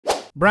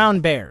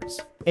Brown bears,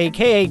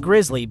 aka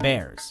grizzly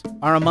bears,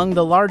 are among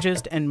the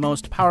largest and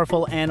most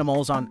powerful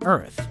animals on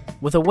Earth,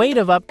 with a weight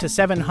of up to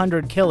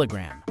 700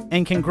 kilograms,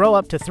 and can grow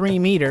up to 3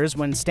 meters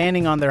when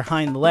standing on their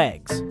hind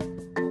legs.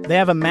 They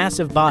have a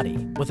massive body,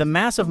 with a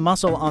massive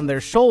muscle on their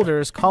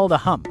shoulders called a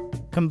hump,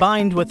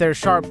 combined with their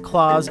sharp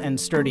claws and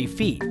sturdy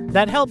feet,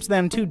 that helps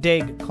them to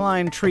dig,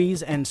 climb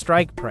trees, and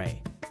strike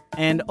prey.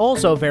 And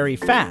also very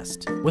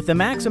fast, with the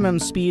maximum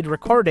speed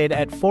recorded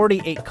at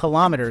 48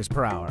 kilometers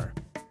per hour.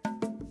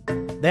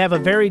 They have a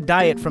varied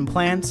diet from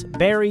plants,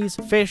 berries,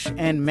 fish,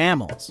 and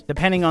mammals,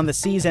 depending on the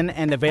season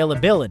and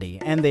availability,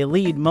 and they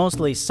lead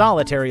mostly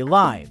solitary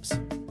lives.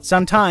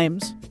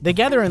 Sometimes, they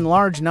gather in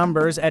large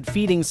numbers at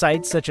feeding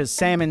sites such as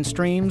salmon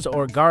streams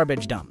or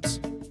garbage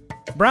dumps.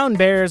 Brown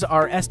bears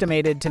are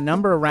estimated to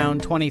number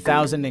around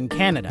 20,000 in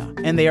Canada,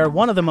 and they are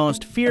one of the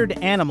most feared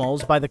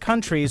animals by the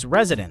country's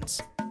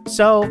residents.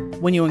 So,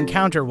 when you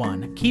encounter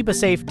one, keep a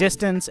safe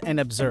distance and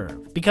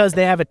observe, because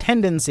they have a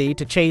tendency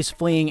to chase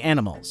fleeing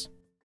animals.